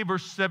same way,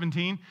 verse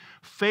 17,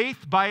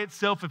 faith by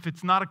itself, if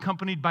it's not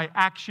accompanied by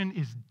action,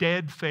 is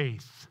dead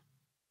faith.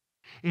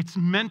 It's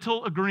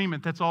mental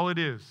agreement. That's all it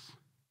is.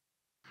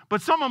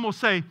 But someone will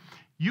say,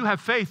 "You have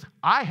faith,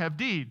 I have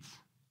deeds."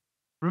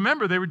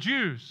 Remember, they were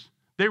Jews.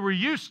 They were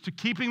used to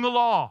keeping the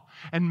law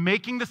and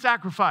making the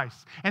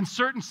sacrifice and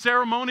certain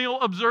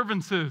ceremonial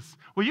observances.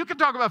 Well, you can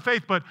talk about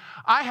faith, but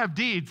I have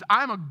deeds.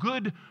 I'm a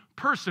good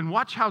person.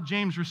 Watch how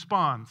James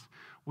responds.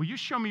 "Will you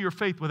show me your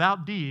faith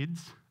without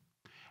deeds,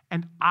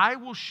 and I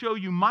will show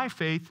you my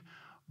faith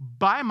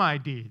by my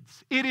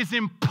deeds." It is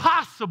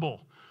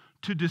impossible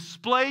to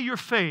display your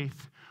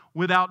faith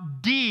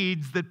without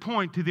deeds that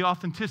point to the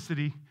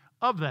authenticity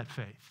of that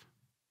faith.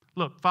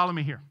 Look, follow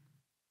me here.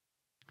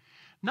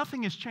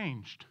 Nothing has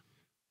changed.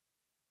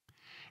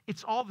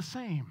 It's all the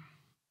same.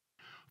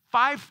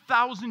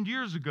 5,000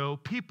 years ago,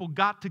 people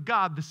got to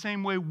God the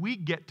same way we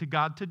get to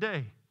God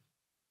today.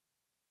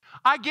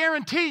 I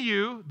guarantee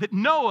you that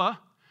Noah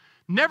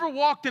never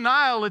walked an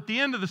aisle at the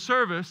end of the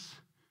service,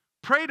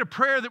 prayed a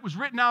prayer that was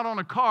written out on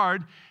a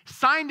card,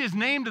 signed his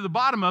name to the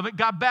bottom of it,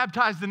 got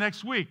baptized the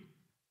next week.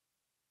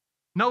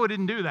 Noah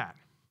didn't do that.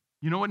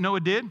 You know what Noah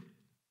did?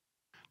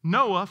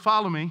 Noah,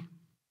 follow me,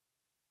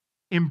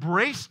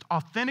 embraced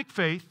authentic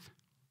faith,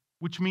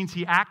 which means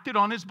he acted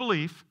on his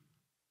belief,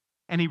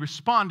 and he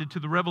responded to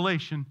the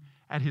revelation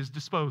at his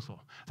disposal.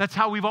 That's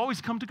how we've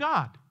always come to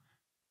God.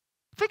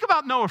 Think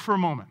about Noah for a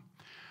moment.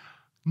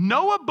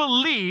 Noah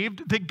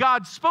believed that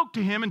God spoke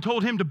to him and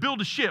told him to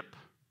build a ship.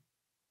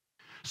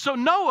 So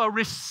Noah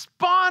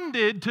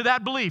responded to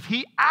that belief.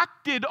 He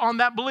acted on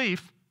that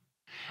belief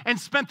and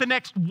spent the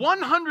next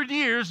 100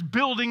 years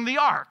building the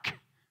ark.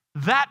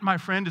 That, my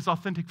friend, is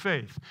authentic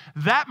faith.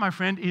 That, my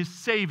friend, is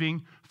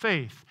saving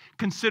faith.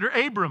 Consider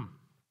Abram.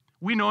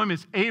 We know him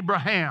as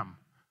Abraham.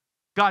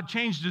 God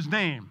changed his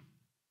name.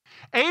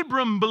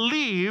 Abram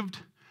believed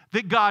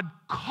that God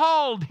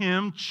called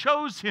him,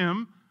 chose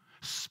him,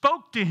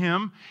 spoke to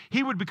him,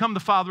 he would become the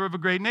father of a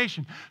great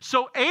nation.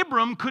 So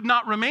Abram could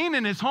not remain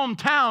in his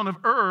hometown of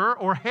Ur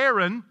or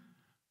Haran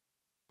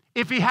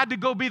if he had to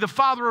go be the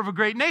father of a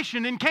great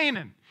nation in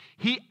Canaan.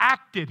 He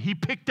acted, he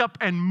picked up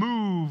and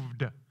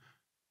moved.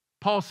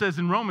 Paul says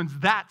in Romans,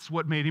 that's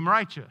what made him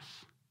righteous.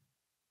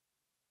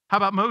 How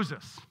about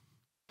Moses?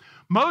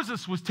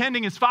 Moses was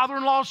tending his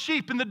father-in-law's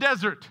sheep in the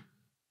desert.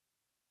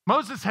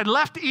 Moses had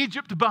left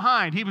Egypt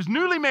behind. He was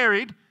newly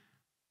married.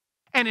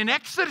 And in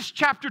Exodus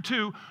chapter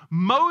 2,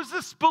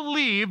 Moses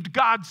believed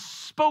God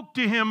spoke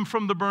to him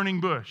from the burning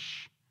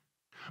bush.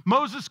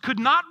 Moses could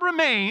not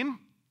remain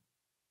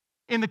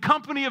in the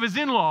company of his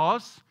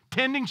in-laws,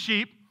 tending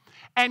sheep,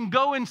 and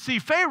go and see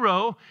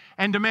Pharaoh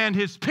and demand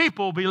his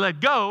people be let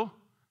go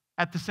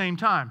at the same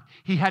time.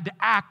 He had to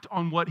act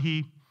on what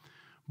he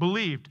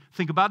believed.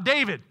 Think about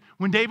David.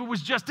 When David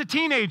was just a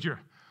teenager,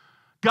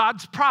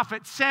 God's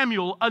prophet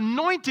Samuel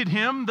anointed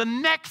him the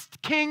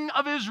next king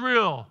of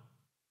Israel.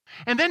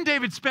 And then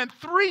David spent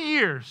 3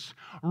 years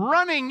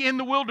running in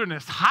the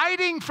wilderness,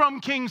 hiding from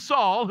King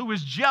Saul, who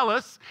was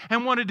jealous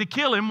and wanted to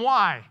kill him.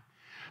 Why?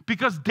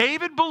 Because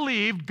David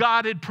believed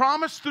God had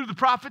promised through the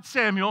prophet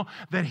Samuel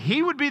that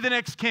he would be the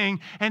next king,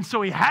 and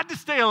so he had to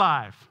stay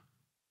alive.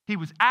 He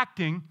was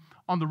acting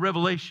on the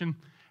revelation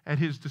at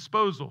his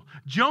disposal.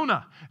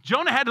 Jonah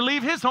had to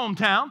leave his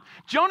hometown.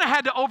 Jonah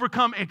had to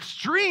overcome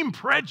extreme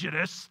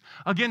prejudice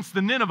against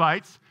the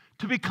Ninevites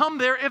to become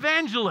their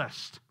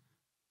evangelist.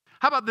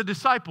 How about the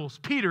disciples,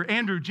 Peter,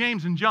 Andrew,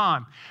 James, and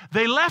John?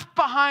 They left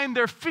behind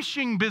their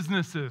fishing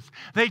businesses.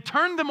 They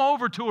turned them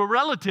over to a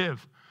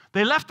relative.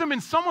 They left them in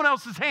someone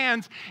else's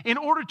hands in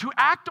order to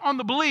act on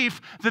the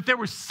belief that there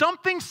was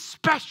something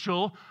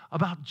special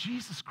about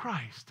Jesus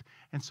Christ.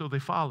 And so they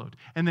followed.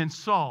 And then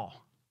Saul,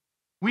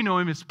 we know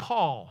him as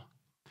Paul.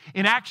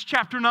 In Acts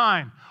chapter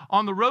 9,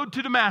 on the road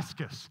to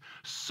Damascus,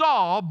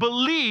 Saul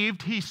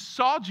believed he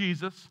saw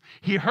Jesus,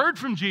 he heard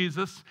from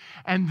Jesus,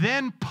 and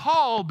then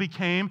Paul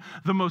became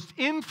the most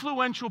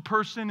influential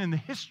person in the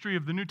history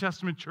of the New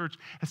Testament church,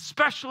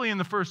 especially in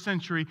the first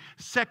century,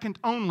 second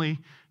only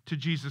to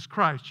Jesus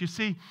Christ. You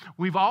see,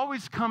 we've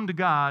always come to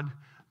God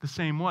the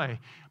same way.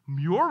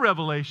 Your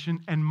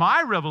revelation and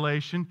my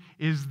revelation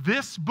is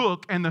this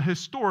book and the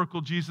historical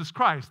Jesus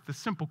Christ. The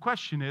simple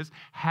question is,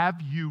 have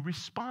you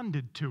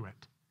responded to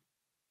it?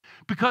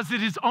 Because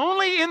it is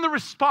only in the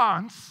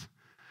response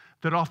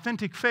that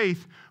authentic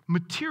faith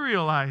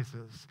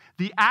materializes.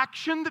 The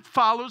action that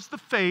follows the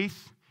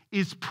faith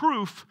is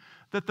proof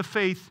that the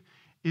faith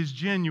is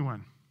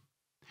genuine.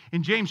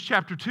 In James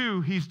chapter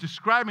 2, he's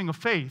describing a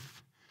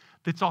faith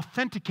that's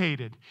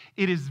authenticated.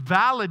 It is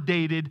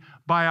validated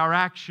by our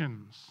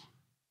actions.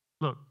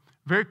 Look,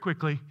 very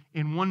quickly,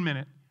 in 1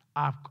 minute,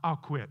 I'll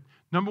quit.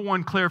 Number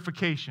one,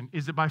 clarification.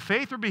 Is it by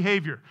faith or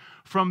behavior?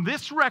 From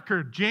this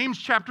record, James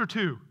chapter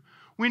 2,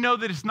 we know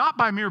that it's not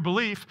by mere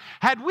belief.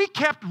 Had we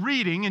kept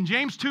reading in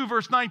James 2,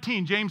 verse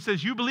 19, James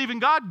says, you believe in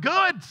God?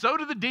 Good, so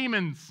do the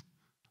demons.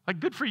 Like,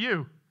 good for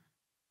you.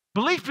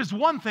 Belief is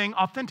one thing,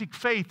 authentic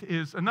faith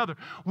is another.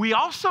 We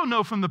also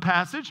know from the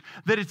passage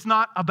that it's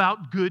not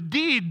about good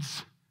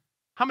deeds.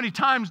 How many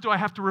times do I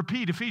have to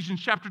repeat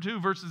Ephesians chapter 2,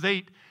 verses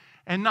 8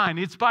 and 9?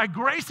 It's by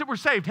grace that we're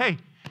saved. Hey,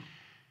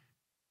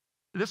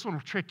 this one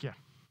will trick you.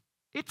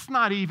 It's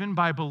not even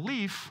by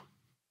belief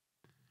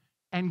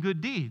and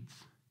good deeds.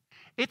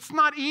 It's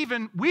not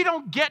even, we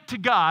don't get to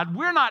God,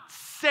 we're not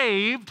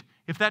saved,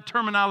 if that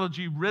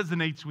terminology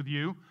resonates with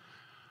you,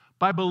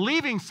 by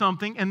believing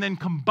something and then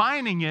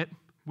combining it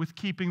with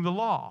keeping the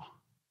law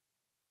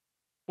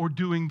or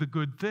doing the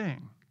good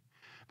thing.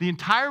 The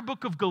entire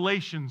book of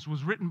Galatians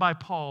was written by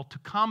Paul to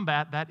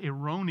combat that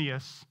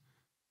erroneous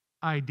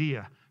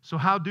idea. So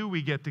how do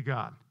we get to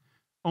God?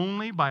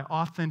 Only by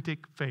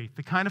authentic faith,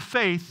 the kind of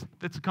faith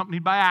that's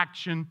accompanied by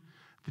action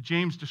that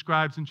James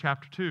describes in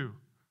chapter 2.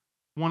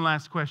 One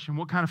last question.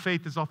 What kind of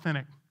faith is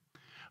authentic?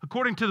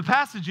 According to the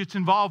passage, it's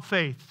involved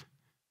faith.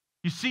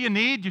 You see a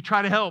need, you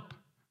try to help.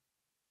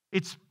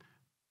 It's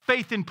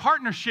faith in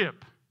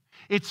partnership.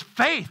 It's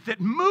faith that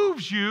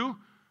moves you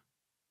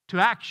to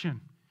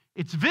action.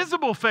 It's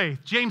visible faith.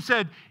 James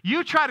said,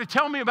 you try to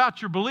tell me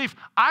about your belief,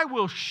 I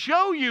will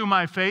show you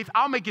my faith.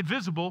 I'll make it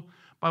visible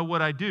by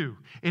what I do.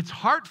 It's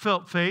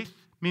heartfelt faith,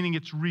 meaning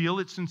it's real,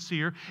 it's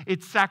sincere.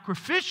 It's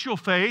sacrificial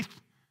faith.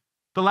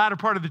 The latter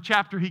part of the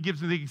chapter, he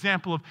gives the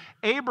example of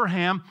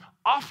Abraham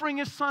offering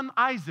his son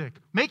Isaac,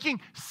 making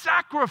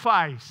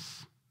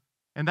sacrifice.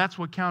 And that's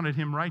what counted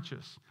him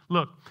righteous.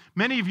 Look,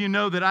 many of you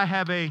know that I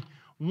have a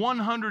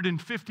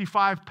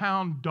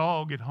 155-pound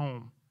dog at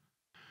home.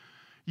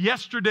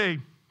 Yesterday,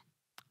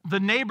 the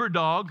neighbor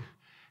dog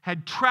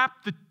had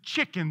trapped the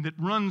chicken that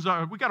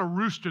we got a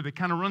rooster that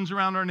kind of runs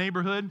around our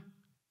neighborhood.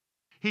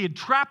 He had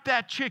trapped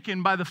that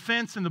chicken by the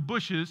fence and the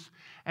bushes,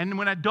 and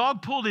when that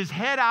dog pulled his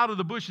head out of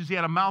the bushes, he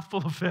had a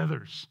mouthful of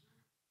feathers.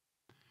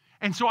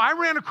 And so I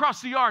ran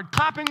across the yard,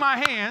 clapping my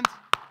hands.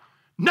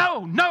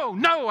 No, no,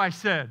 no, I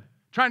said,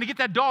 trying to get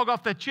that dog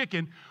off that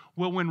chicken.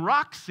 Well, when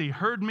Roxy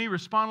heard me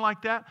respond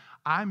like that,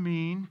 I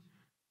mean,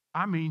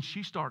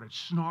 she started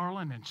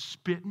snarling and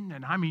spitting,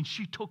 and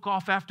she took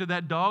off after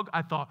that dog.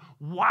 I thought,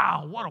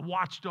 wow, what a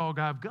watchdog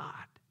I've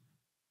got.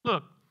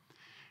 Look,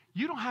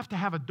 you don't have to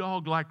have a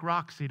dog like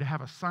Roxy to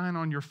have a sign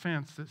on your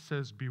fence that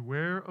says,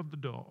 beware of the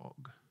dog.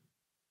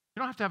 You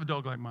don't have to have a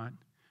dog like mine.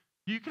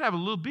 You could have a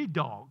little bitty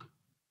dog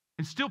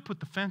and still put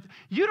the fence.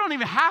 You don't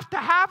even have to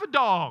have a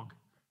dog.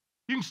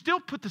 You can still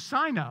put the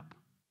sign up.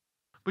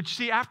 But you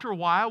see, after a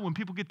while, when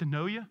people get to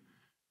know you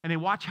and they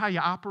watch how you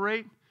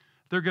operate,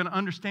 they're going to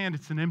understand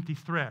it's an empty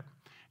threat.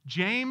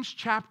 James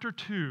chapter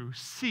 2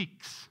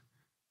 seeks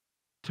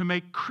to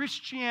make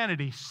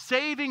Christianity,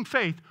 saving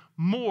faith,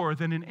 more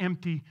than an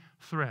empty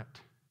threat.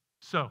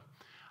 So,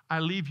 I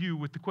leave you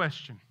with the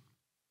question,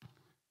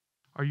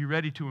 are you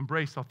ready to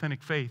embrace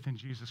authentic faith in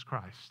Jesus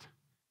Christ?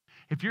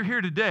 If you're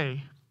here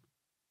today,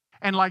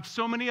 and like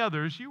so many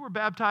others, you were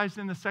baptized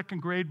in the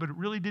second grade, but it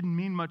really didn't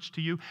mean much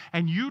to you,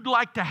 and you'd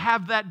like to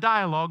have that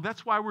dialogue,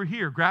 that's why we're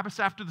here. Grab us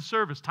after the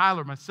service.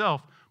 Tyler,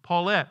 myself,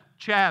 Paulette,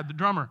 Chad, the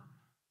drummer.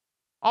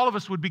 All of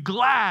us would be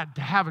glad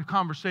to have a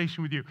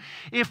conversation with you.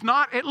 If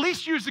not, at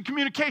least use the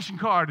communication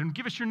card and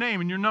give us your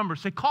name and your number.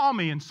 Say, call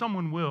me, and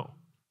someone will.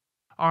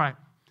 All right.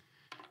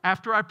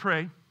 After I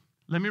pray,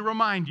 let me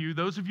remind you,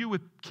 those of you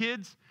with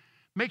kids,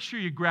 make sure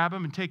you grab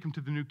them and take them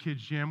to the New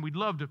Kids Gym. We'd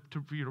love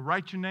for you to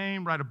write your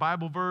name, write a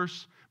Bible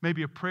verse,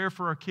 maybe a prayer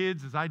for our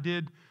kids, as I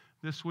did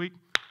this week.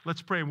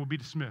 Let's pray and we'll be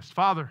dismissed.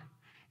 Father,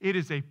 it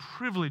is a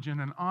privilege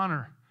and an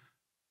honor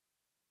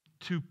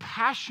to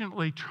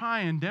passionately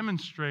try and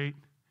demonstrate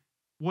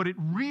what it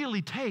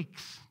really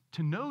takes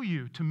to know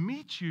you, to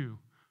meet you,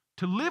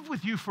 to live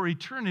with you for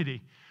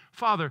eternity.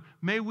 Father,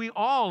 may we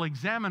all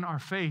examine our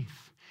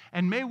faith,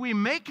 and may we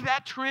make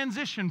that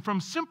transition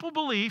from simple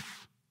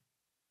belief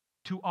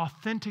to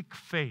authentic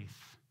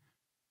faith.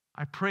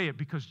 I pray it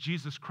because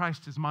Jesus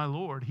Christ is my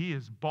Lord. He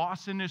is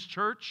boss in this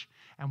church,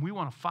 and we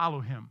want to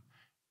follow him.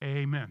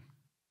 Amen.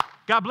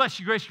 God bless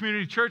you, Grace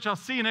Community Church. I'll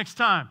see you next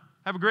time.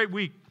 Have a great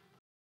week.